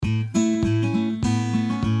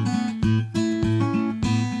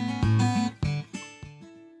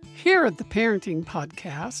Here at the Parenting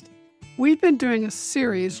Podcast, we've been doing a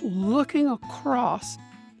series looking across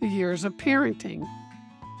the years of parenting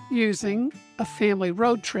using a family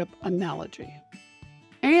road trip analogy.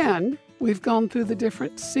 And we've gone through the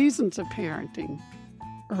different seasons of parenting,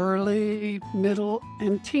 early, middle,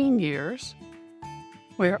 and teen years,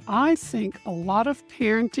 where I think a lot of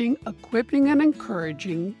parenting, equipping, and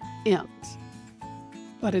encouraging ends.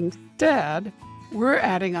 But instead, we're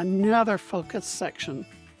adding another focus section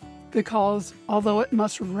because although it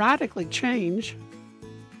must radically change,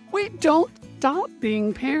 we don't stop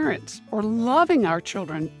being parents or loving our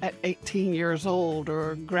children at 18 years old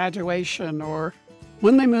or graduation or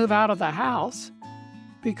when they move out of the house,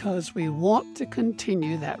 because we want to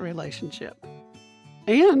continue that relationship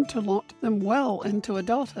and to launch them well into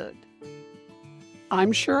adulthood.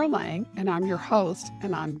 I'm Cheryl Lang, and I'm your host,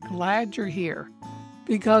 and I'm glad you're here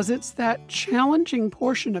because it's that challenging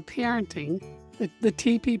portion of parenting that the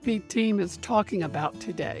TPP team is talking about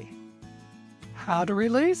today. How to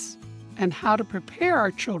release and how to prepare our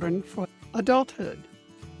children for adulthood.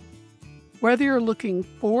 Whether you're looking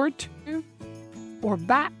forward to or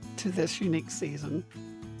back to this unique season,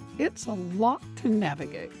 it's a lot to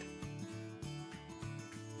navigate.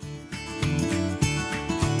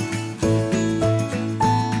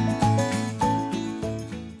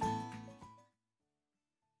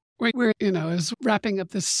 We're, is wrapping up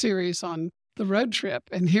this series on the road trip,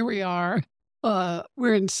 and here we are.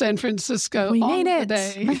 We're in San Francisco on the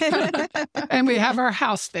day, and we have our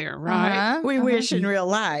house there, right? We wish in real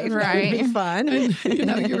life, right? It'd be fun. And,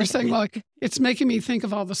 you were saying, well, it's making me think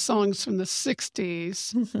of all the songs from the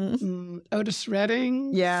 60s. Otis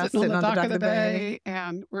Redding, sitting on the dock of the bay,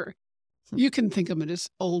 and you can think of it as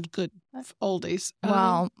good oldies.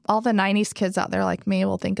 Well, all the 90s kids out there like me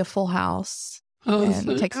will think of Full House. And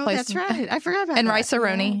it takes place. That's right. I forgot about that. And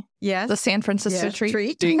Rice-A-Roni. Yes. The San Francisco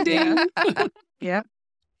treat. Ding, ding. Yep.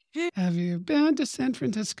 Have you been to San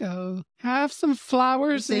Francisco? Have some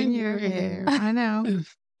flowers in your hair. I know.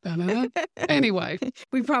 Anyway.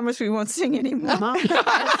 We promise we won't sing anymore.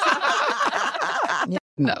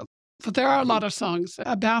 No. But there are a lot of songs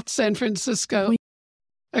about San Francisco.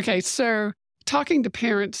 Okay, so talking to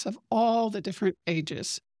parents of all the different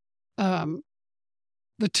ages,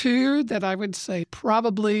 the two that I would say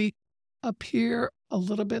probably appear a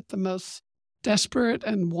little bit the most desperate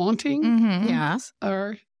and wanting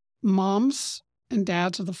are moms and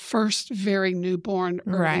dads of the first very newborn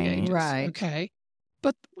early ages. Right. Okay.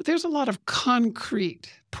 But there's a lot of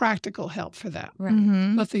concrete, practical help for that. Right.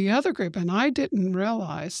 Mm-hmm. But the other group, and I didn't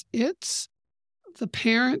realize, it's the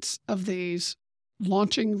parents of these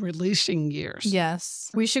launching, releasing years.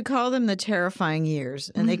 Yes. We should call them the terrifying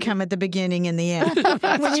years, and they come at the beginning and the end.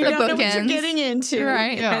 When you don't know what you're getting into,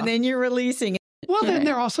 right? Yeah. And then you're releasing it. Well, then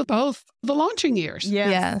they're also both the launching years.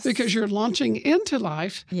 Yes. Because you're launching into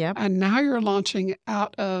life, Yep. and now you're launching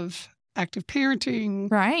out of active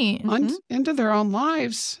parenting, Right. into their own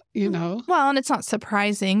lives, Well, and it's not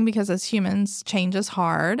surprising because as humans, change is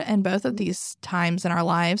hard. And both of these times in our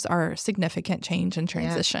lives are significant change and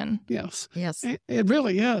transition. Yes. Yes. It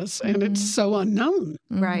really is. And it's so unknown,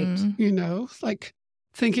 Right. Mhm. like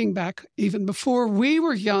thinking back even before we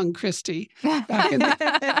were young, Christy, back in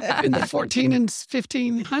the 14 and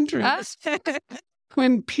 1500s,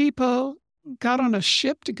 when people got on a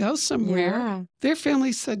ship to go somewhere, Yeah. their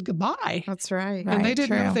families said goodbye. That's right. And they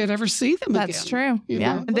didn't know if they'd ever see them again. That's true. you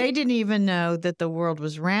Yeah. know? They didn't even know that the world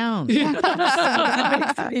was round. Yeah. Even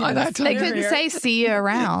That They time. couldn't say see you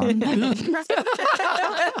around.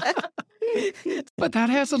 But that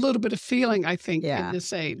has a little bit of feeling, I think, Yeah. in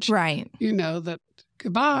this age. Right. That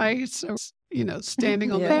goodbye. So,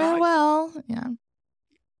 standing on the dock. Farewell. Yeah.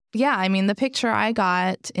 Yeah, I mean, the picture I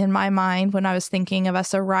got in my mind when I was thinking of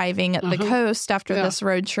us arriving at the coast after this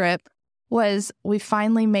road trip was we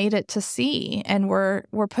finally made it to sea, and we're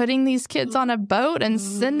putting these kids on a boat and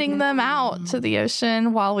sending them out to the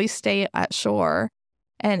ocean while we stay at shore.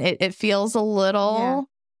 And it feels a little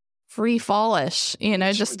free fallish,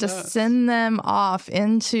 just to send them off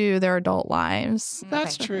into their adult lives.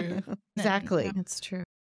 That's true. Exactly. It's true.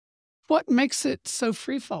 What makes it so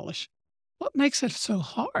free fallish? What makes it so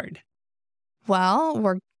hard? Well,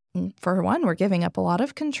 we're giving up a lot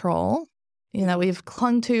of control. We've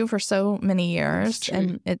clung to for so many years,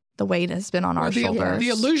 and the weight has been on our shoulders. The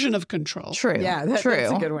illusion of control. True. Yeah, true.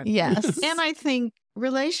 That's a good one. Yes. And I think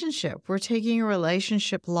relationship, we're taking a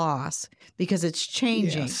relationship loss because it's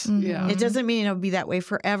changing. Yes. Mhm. Yeah. It doesn't mean it'll be that way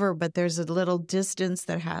forever, but there's a little distance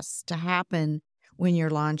that has to happen when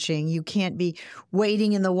you're launching. You can't be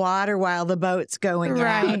waiting in the water while the boat's going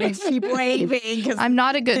out and keep waving. I'm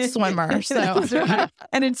not a good swimmer. So,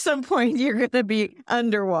 and at some point, you're going to be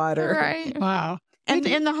underwater. Right. Wow. And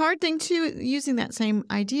the hard thing, too, using that same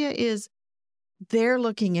idea is they're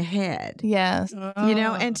looking ahead. Yes.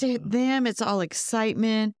 And to them, it's all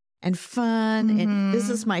excitement and fun. And this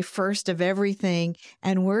is my first of everything.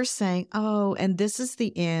 And we're saying, oh, and this is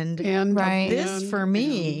the end. And this for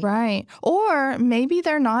me. Right. Or maybe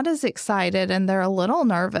they're not as excited and they're a little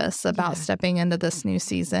nervous about stepping into this new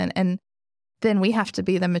season. And then we have to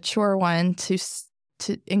be the mature one to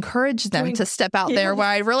encourage them to step out there where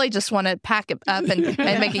I really just want to pack it up and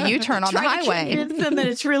make a U-turn on the highway. And then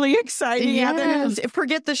it's really exciting. Yes.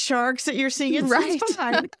 Forget the sharks that you're seeing. It's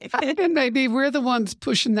fine. And maybe we're the ones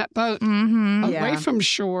pushing that boat away from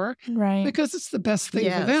shore because it's the best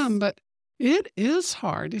thing for them. But it is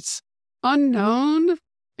hard. It's unknown.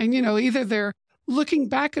 And, either they're looking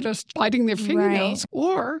back at us, biting their fingernails,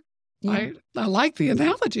 or I like the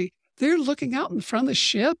analogy. They're looking out in front of the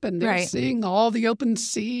ship and they're seeing all the open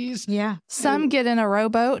seas. Yeah. Some get in a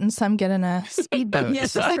rowboat and some get in a speedboat.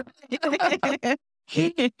 Yes. Well,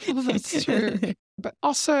 that's true. But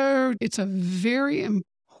also, it's a very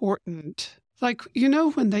important,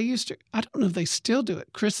 when they used to, I don't know if they still do it,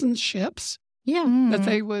 christen ships. Yeah. That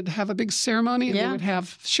they would have a big ceremony and they would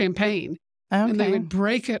have champagne. And they would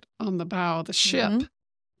break it on the bow of the ship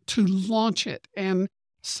to launch it. And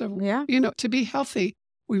so, to be healthy,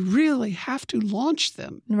 we really have to launch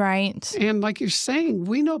them. Right. And like you're saying,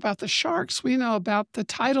 we know about the sharks. We know about the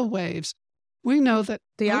tidal waves. We know that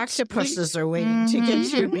the octopuses are waiting to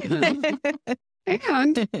get you.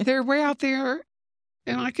 And they're way out there,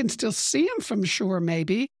 and I can still see them from shore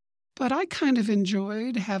maybe, but I kind of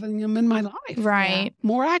enjoyed having them in my life. Right.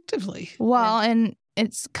 More actively. Well, and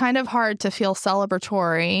it's kind of hard to feel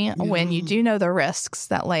celebratory when you do know the risks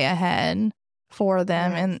that lay ahead for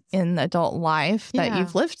them in adult life that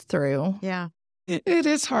you've lived through. Yeah. It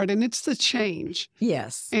is hard, and it's the change.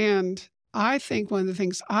 Yes. And I think one of the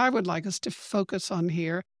things I would like us to focus on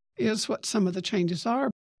here is what some of the changes are.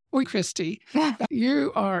 Boy, Christy,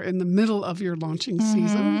 you are in the middle of your launching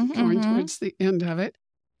season, going towards the end of it.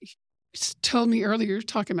 You told me earlier, you were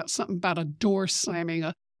talking about something about a door slamming,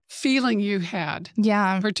 a feeling you had.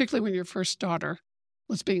 Yeah. Particularly when your first daughter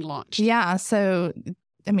was being launched. Yeah. So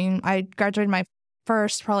I graduated my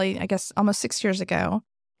first probably, I guess, almost 6 years ago.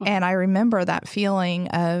 And I remember that feeling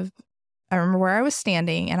I remember where I was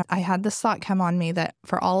standing and I had this thought come on me that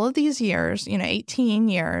for all of these years, 18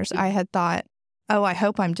 years, I had thought, oh, I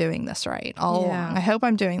hope I'm doing this right all along. I hope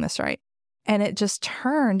I'm doing this right. And it just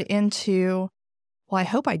turned into, well, I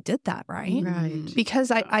hope I did that right. Right.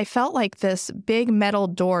 Because I felt like this big metal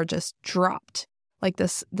door just dropped, like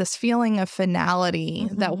this feeling of finality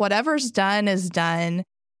that whatever's done is done.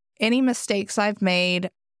 Any mistakes I've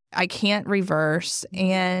made, I can't reverse.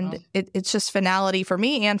 And it's just finality for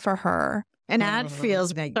me and for her. And that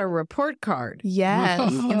feels like a report card. Yes.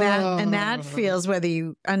 And that feels, whether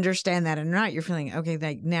you understand that or not, you're feeling,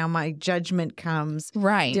 okay, now my judgment comes.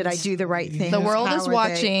 Right. Did I do the right thing? The world is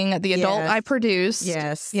watching the adult I produced.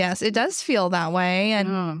 Yes. Yes, it does feel that way.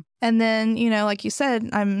 And then, like you said,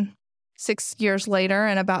 I'm 6 years later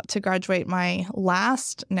and about to graduate my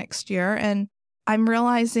last next year. And I'm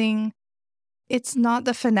realizing it's not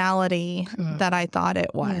the finality that I thought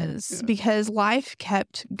it was because life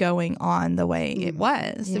kept going on the way it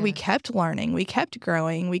was. Yeah. We kept learning. We kept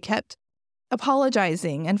growing. We kept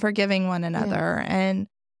apologizing and forgiving one another. And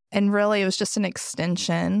really, it was just an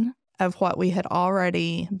extension of what we had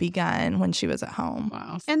already begun when she was at home.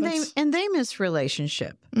 Wow. And they miss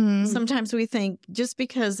relationship. Sometimes we think just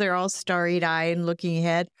because they're all starry-eyed and looking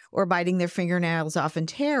ahead or biting their fingernails off in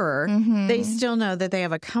terror, they still know that they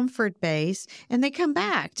have a comfort base and they come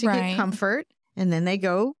back to get comfort and then they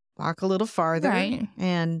go walk a little farther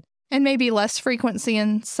and maybe less frequency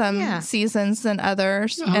in some seasons than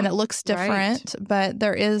others and it looks different, but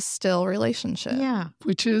there is still relationship. Yeah.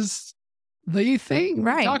 Which is the thing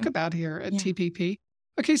we talk about here at TPP.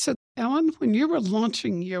 Okay, so Ellen, when you were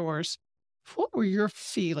launching yours, what were your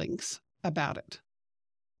feelings about it?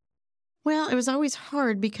 Well, it was always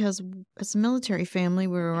hard because as a military family,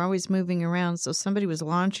 we were always moving around. So somebody was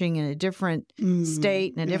launching in a different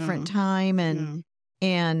state and a different time. And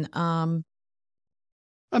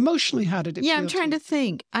emotionally, how did it feel? I'm trying to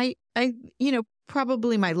think. I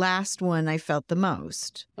probably my last one I felt the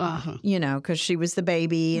most, because she was the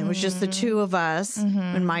baby and it was just the two of us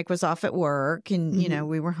when Mike was off at work and,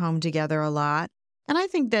 we were home together a lot. And I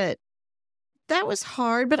think that was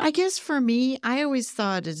hard. But I guess for me, I always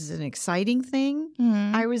thought it was an exciting thing.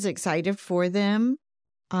 I was excited for them.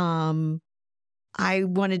 I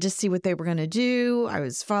wanted to see what they were going to do. I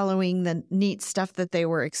was following the neat stuff that they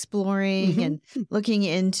were exploring and looking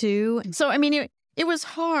into. So, I mean, it was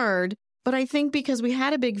hard, but I think because we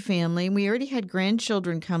had a big family and we already had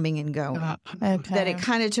grandchildren coming and going, that it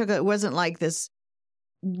kind of it wasn't like this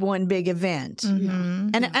one big event. Mm-hmm.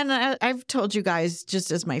 And I've told you guys,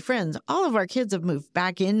 just as my friends, all of our kids have moved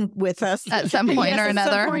back in with us at some point or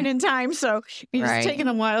another. At some point in time. So it's taken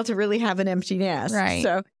a while to really have an empty nest. Right.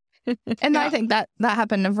 So, and I think that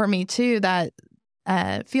happened for me too, that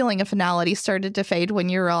feeling of finality started to fade when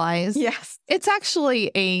you realize it's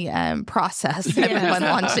actually a process when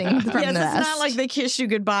launching from the nest. It's not like they kiss you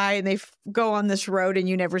goodbye and they go on this road and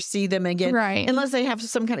you never see them again. Right. Unless they have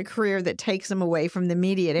some kind of career that takes them away from the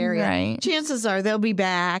immediate area. Right. Chances are they'll be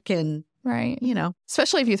back and, you know.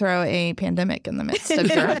 Especially if you throw a pandemic in the midst of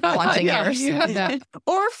your launching years.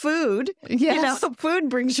 Or food. Yes. You know, food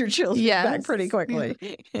brings your children back pretty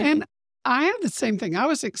quickly. And I have the same thing. I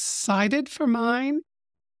was excited for mine.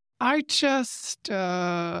 I just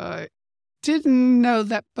didn't know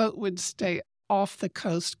that boat would stay off the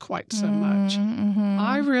coast quite so much. Mm-hmm.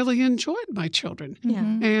 I really enjoyed my children.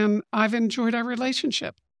 And I've enjoyed our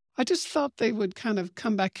relationship. I just thought they would kind of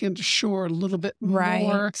come back into shore a little bit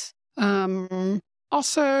more.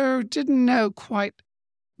 Also, didn't know quite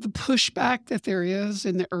the pushback that there is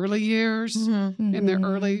in the early years, in their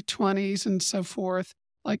early 20s and so forth.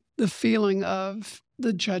 Like the feeling of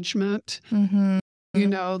the judgment, you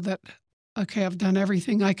know, that, okay, I've done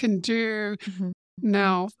everything I can do.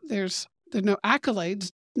 Now there's no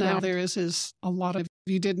accolades. Now there is a lot of,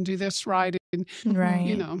 you didn't do this right. And,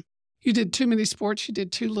 you know, you did too many sports. You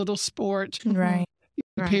did too little sport. You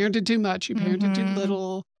parented too much. You parented too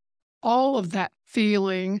little. All of that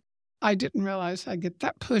feeling, I didn't realize I'd get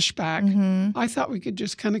that pushback. I thought we could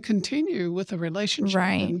just kind of continue with a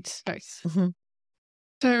relationship.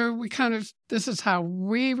 So we kind of, this is how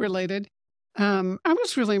we related. I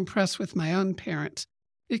was really impressed with my own parents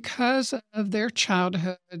because of their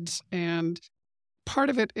childhoods, and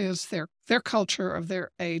part of it is their culture of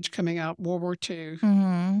their age coming out, World War II.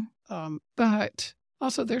 But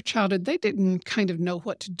also their childhood, they didn't kind of know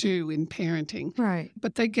what to do in parenting.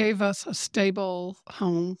 But they gave us a stable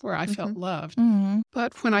home where I felt loved.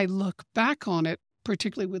 But when I look back on it,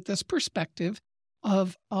 particularly with this perspective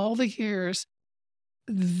of all the years,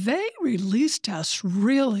 they released us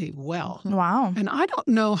really well. Wow. And I don't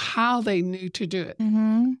know how they knew to do it.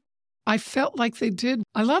 I felt like they did.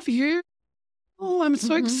 I love you. Oh, I'm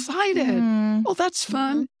so excited. Oh, that's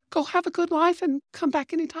fun. Go have a good life and come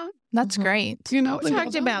back anytime. That's great. You know, we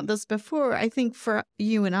talked about this before. I think for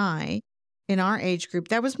you and I, in our age group,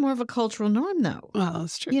 that was more of a cultural norm, though. Well,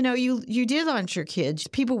 that's true. You know, you did launch your kids.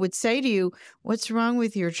 People would say to you, what's wrong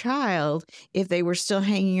with your child, if they were still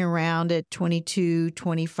hanging around at 22,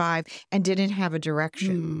 25 and didn't have a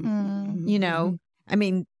direction? You know, I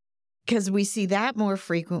mean, because we see that more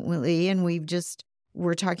frequently. And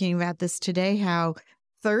we're talking about this today, how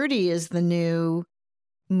 30 is the new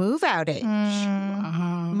move out age.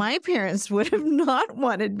 My parents would have not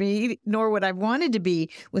wanted me, nor would I wanted to be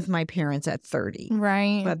with my parents at 30.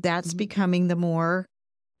 But that's becoming the more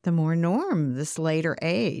norm, this later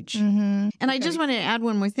age. And I just want to add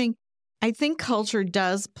one more thing. I think culture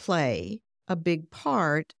does play a big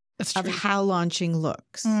part of how launching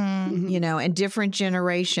looks. You know, and different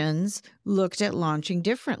generations looked at launching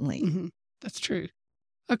differently. That's true.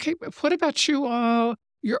 Okay, but what about you all?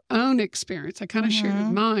 Your own experience. I kind of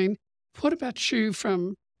shared mine. What about you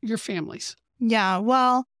from your families? Yeah,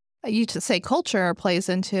 well, you to say culture plays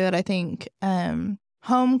into it. I think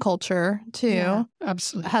home culture, too,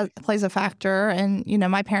 absolutely plays a factor. And, you know,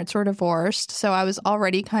 my parents were divorced, so I was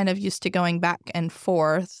already kind of used to going back and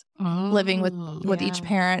forth, living with each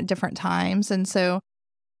parent at different times. And so,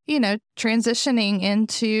 you know, transitioning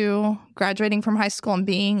into graduating from high school and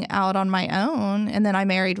being out on my own. And then I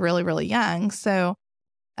married really, really young. So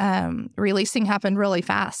releasing happened really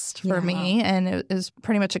fast for me, and it was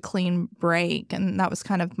pretty much a clean break. And that was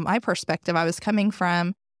kind of my perspective. I was coming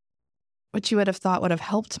from what you would have thought would have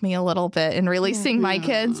helped me a little bit in releasing my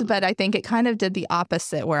kids, but I think it kind of did the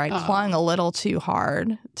opposite, where I clung a little too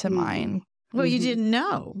hard to mine. Well, you didn't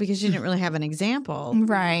know because you didn't really have an example.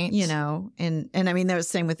 You know, and I mean, that was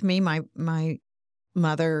the same with me. My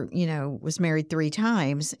mother, you know, was married 3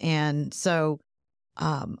 times. And so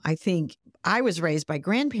I think I was raised by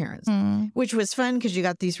grandparents, which was fun because you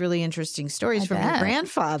got these really interesting stories from your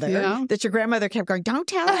grandfather that your grandmother kept going, don't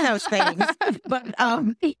tell him those things. But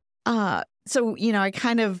so, you know, I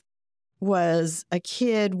kind of was a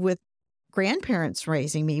kid with grandparents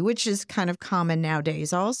raising me, which is kind of common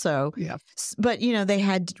nowadays also. Yeah. But, they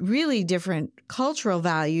had really different cultural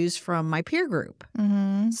values from my peer group.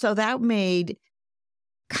 Mm-hmm. So that made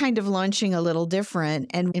kind of lunching a little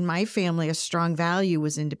different. And in my family, a strong value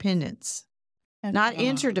was independence. Not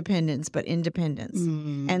interdependence, but independence.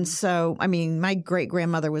 And so, my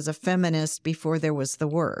great-grandmother was a feminist before there was the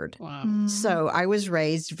word. Wow. So I was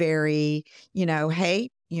raised very, hey,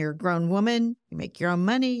 you're a grown woman, you make your own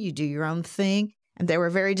money, you do your own thing. And they were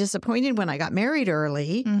very disappointed when I got married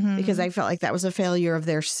early because I felt like that was a failure of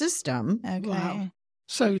their system. Okay. Wow.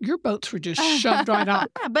 So your boats were just shoved right out.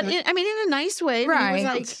 Yeah, but in a nice way.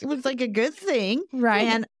 Right. It was like a good thing.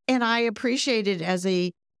 Right. And I appreciated as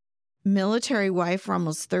a military wife for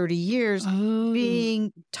almost 30 years,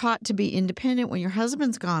 being taught to be independent when your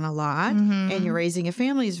husband's gone a lot and you're raising a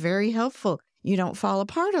family is very helpful. You don't fall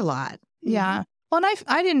apart a lot. Yeah. Well, and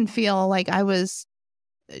I didn't feel like I was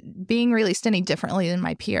being released any differently than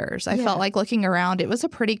my peers. I felt like looking around, it was a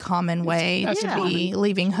pretty common way to be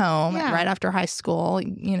leaving home right after high school,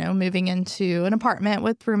 moving into an apartment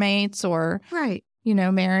with roommates or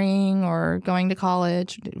marrying or going to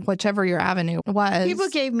college, whichever your avenue was. People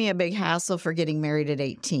gave me a big hassle for getting married at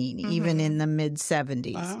 18, even in the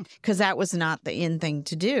mid-70s, because that was not the in thing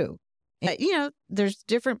to do. There's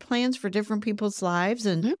different plans for different people's lives,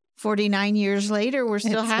 and 49 years later, we're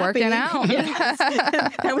still happy. Working out. Yes.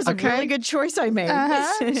 That was a really good choice I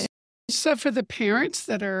made. So for the parents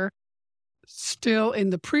that are still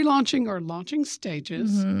in the pre-launching or launching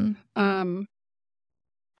stages,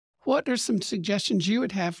 what are some suggestions you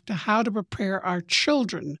would have to how to prepare our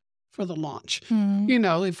children for the launch?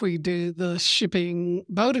 If we do the shipping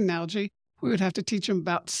boat analogy, we would have to teach them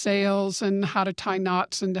about sails and how to tie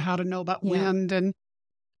knots and how to know about wind and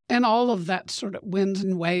all of that sort of winds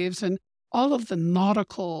and waves and all of the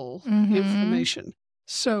nautical information.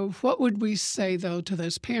 So what would we say, though, to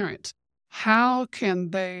those parents? How can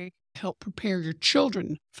they help prepare your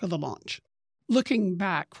children for the launch? Looking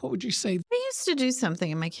back, what would you say? I used to do something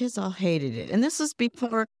and my kids all hated it. And this was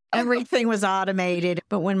before everything was automated.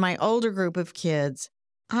 But when my older group of kids,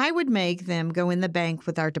 I would make them go in the bank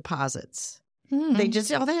with our deposits. They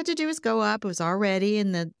just, all they had to do was go up. It was all ready.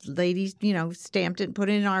 And the lady, stamped it and put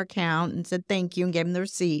it in our account and said thank you and gave them the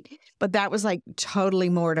receipt. But that was like totally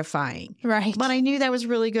mortifying. Right. But I knew that was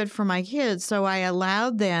really good for my kids. So I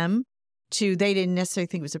allowed them to, they didn't necessarily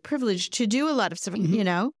think it was a privilege to do a lot of stuff,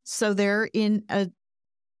 So they're in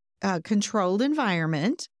a controlled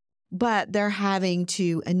environment, but they're having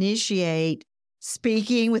to initiate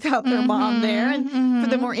speaking without their mom there. And for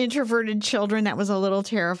the more introverted children, that was a little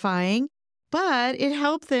terrifying. But it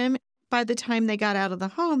helped them. By the time they got out of the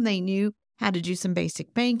home, they knew how to do some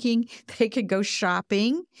basic banking. They could go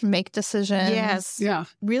shopping. Make decisions. Yes. Yeah.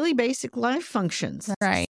 Really basic life functions.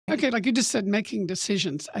 Right. Okay, like you just said, making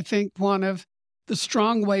decisions. I think one of the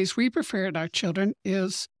strong ways we prepared our children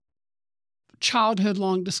is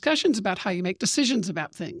childhood-long discussions about how you make decisions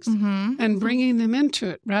about things and bringing them into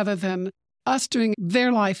it rather than us doing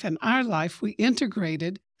their life and our life. We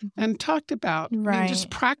integrated and talked about being just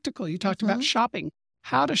practical. You talked about shopping,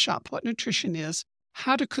 how to shop, what nutrition is,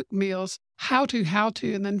 how to cook meals, how to,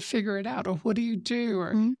 and then figure it out. Or what do you do?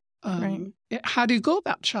 Or how do you go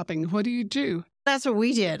about shopping? What do you do? That's what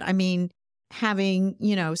we did. Having,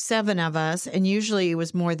 7 of us, and usually it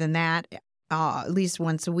was more than that, at least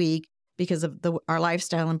once a week because of our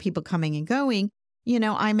lifestyle and people coming and going,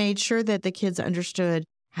 I made sure that the kids understood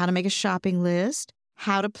how to make a shopping list,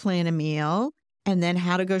 how to plan a meal, and then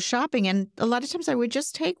how to go shopping. And a lot of times I would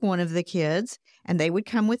just take one of the kids and they would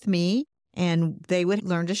come with me and they would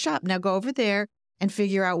learn to shop. Now go over there and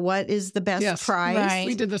figure out what is the best price. Right.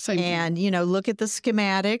 We did the same thing. And, look at the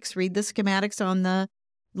schematics, read the schematics on the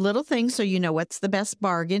little things so you know what's the best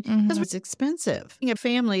bargain because it's expensive. A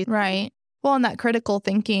family. Right. Well, and that critical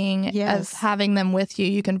thinking of having them with you,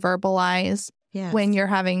 you can verbalize when you're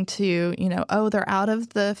having to, they're out of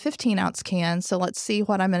the 15-ounce can. So let's see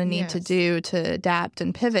what I'm going to need to do to adapt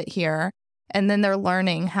and pivot here. And then they're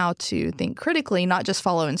learning how to think critically, not just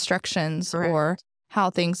follow instructions or how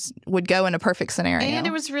things would go in a perfect scenario. And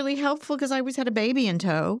it was really helpful because I always had a baby in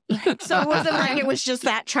tow. So it wasn't like it was just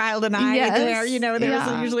that child and I there. There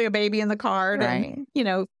was usually a baby in the car and,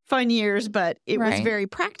 fun years. But it was very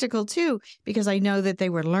practical, too, because I know that they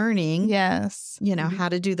were learning, how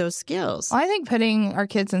to do those skills. Well, I think putting our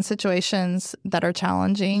kids in situations that are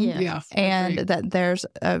challenging and that there's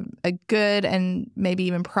a good and maybe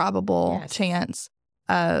even probable chance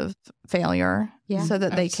of failure so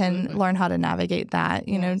that they can learn how to navigate that.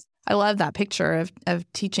 I love that picture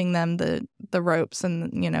of teaching them the ropes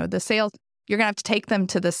and, the sails. you're going to have to take them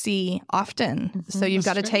to the sea often. So you've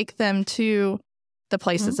got to take them to the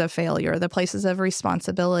places of failure, the places of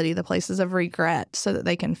responsibility, the places of regret, so that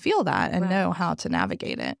they can feel that and know how to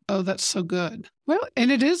navigate it. Oh, that's so good. Well, and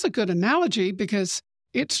it is a good analogy because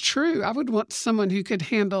it's true. I would want someone who could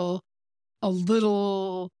handle a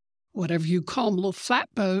little, whatever you call them, a little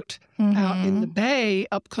flatboat out in the bay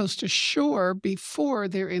up close to shore before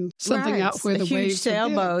they're in something out where the huge waves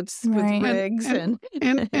sailboats with rigs.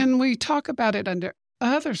 And we talk about it under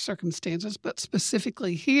other circumstances, but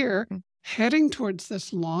specifically here, heading towards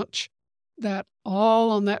this launch, that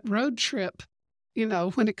all on that road trip,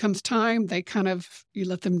 when it comes time, you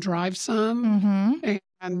let them drive some.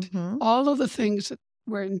 And all of the things that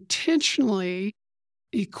we're intentionally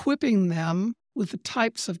equipping them with the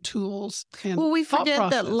types of tools and we forget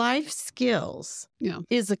process. that life skills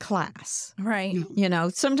is a class. Right.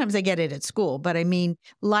 Sometimes they get it at school, but I mean,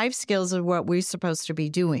 life skills are what we're supposed to be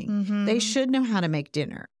doing. They should know how to make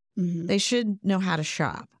dinner. They should know how to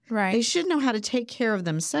shop. Right. They should know how to take care of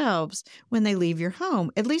themselves when they leave your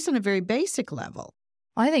home, at least on a very basic level.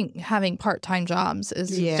 I think having part-time jobs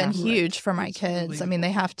has been huge for my kids. I mean,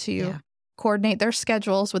 they have to coordinate their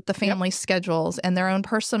schedules with the family's schedules and their own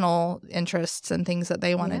personal interests and things that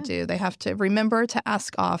they want to do. They have to remember to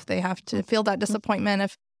ask off. They have to feel that disappointment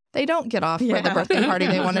if they don't get off for the birthday party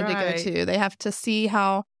they wanted to go to. They have to see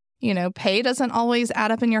how, pay doesn't always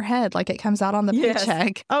add up in your head like it comes out on the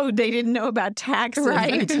paycheck. Oh, they didn't know about taxes.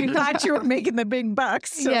 Right. You thought you were making the big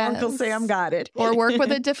bucks, so Uncle Sam got it. Or work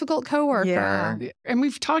with a difficult coworker. Yeah. And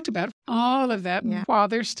we've talked about all of that while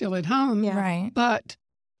they're still at home. Yeah. Right. But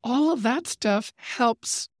all of that stuff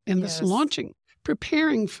helps in this launching,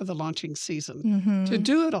 preparing for the launching season. To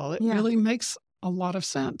do it all, it really makes a lot of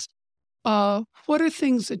sense. What are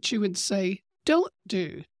things that you would say don't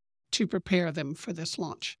do to prepare them for this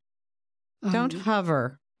launch? Don't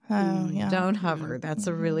hover. Oh, yeah. Don't hover. That's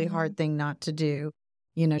a really hard thing not to do.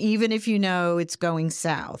 Even if it's going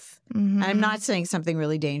south. I'm not saying something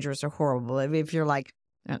really dangerous or horrible. If you're like,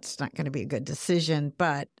 that's not going to be a good decision,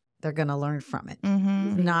 but they're going to learn from it.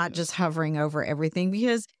 Not just hovering over everything,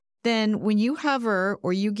 because then when you hover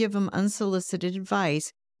or you give them unsolicited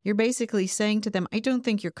advice, you're basically saying to them, I don't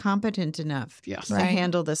think you're competent enough to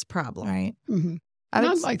handle this problem. Right. I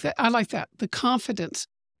like that. I like that. The confidence,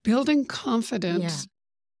 building confidence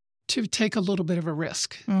to take a little bit of a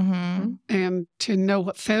risk and to know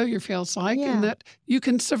what failure feels like and that you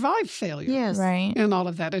can survive failure. Yes. Right. And all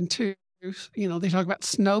of that. And to, they talk about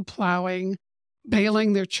snow plowing,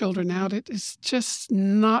 bailing their children out. It is just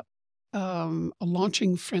not a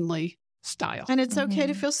launching friendly style. And it's okay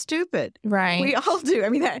to feel stupid. Right. We all do. I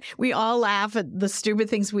mean, we all laugh at the stupid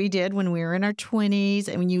things we did when we were in our 20s.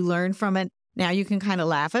 And when you learn from it, now you can kind of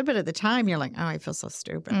laugh at it. But at the time, you're like, oh, I feel so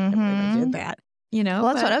stupid. I really did that. Well,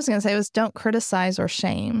 that's what I was going to say was don't criticize or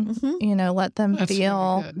shame. Let them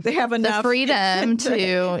feel really they have enough the freedom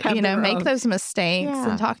to make those mistakes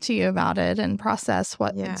and talk to you about it and process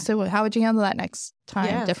what. Yeah. So how would you handle that next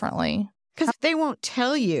time differently? Because they won't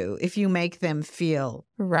tell you if you make them feel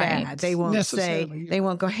bad. They won't say, they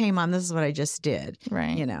won't go, hey, Mom, this is what I just did.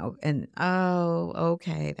 Right. And, oh,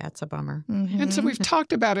 okay, that's a bummer. And so we've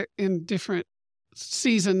talked about it in different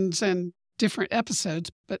seasons and different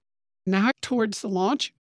episodes, but now towards the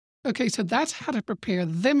launch. Okay, so that's how to prepare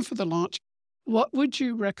them for the launch. What would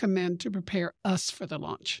you recommend to prepare us for the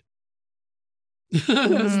launch? As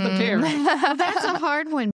the parent. That's a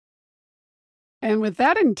hard one. And with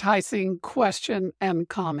that enticing question and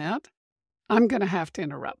comment, I'm going to have to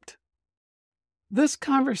interrupt. This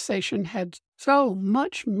conversation had so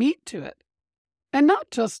much meat to it, and not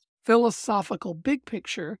just philosophical big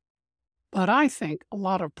picture, but I think a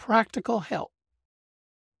lot of practical help.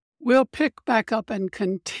 We'll pick back up and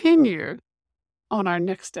continue on our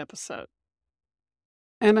next episode.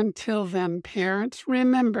 And until then, parents,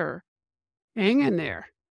 remember, hang in there,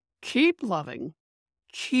 keep loving,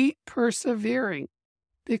 keep persevering,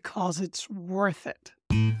 because it's worth it.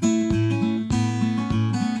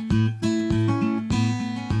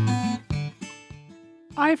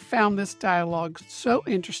 I found this dialogue so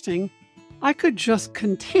interesting, I could just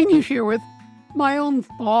continue here with my own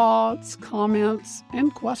thoughts, comments,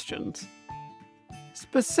 and questions.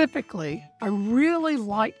 Specifically, I really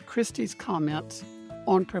liked Christy's comments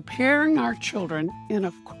on preparing our children in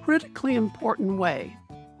a critically important way,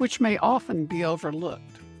 which may often be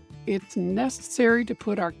overlooked. It's necessary to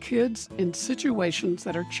put our kids in situations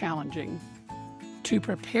that are challenging. To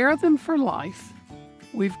prepare them for life,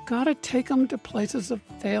 we've got to take them to places of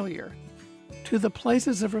failure, to the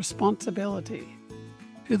places of responsibility,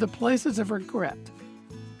 to the places of regret,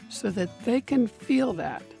 so that they can feel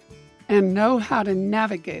that and know how to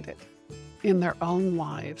navigate it in their own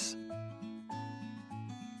lives.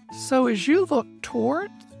 So as you look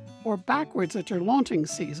toward or backwards at your launching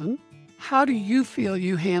season, how do you feel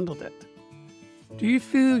you handled it? Do you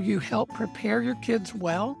feel you helped prepare your kids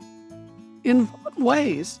well? In what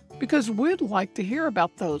ways? Because we'd like to hear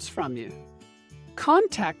about those from you.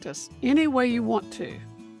 Contact us any way you want to.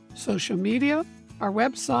 Social media, our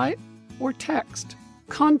website, or text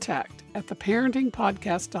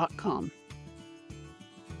contact@theparentingpodcast.com.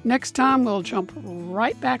 Next time, we'll jump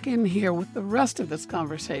right back in here with the rest of this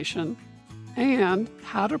conversation and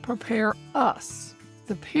how to prepare us,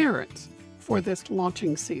 the parents, for this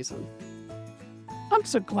launching season. I'm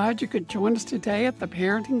so glad you could join us today at the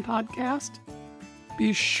Parenting Podcast.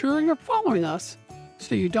 Be sure you're following us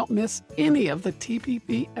so you don't miss any of the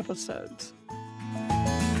TPP episodes.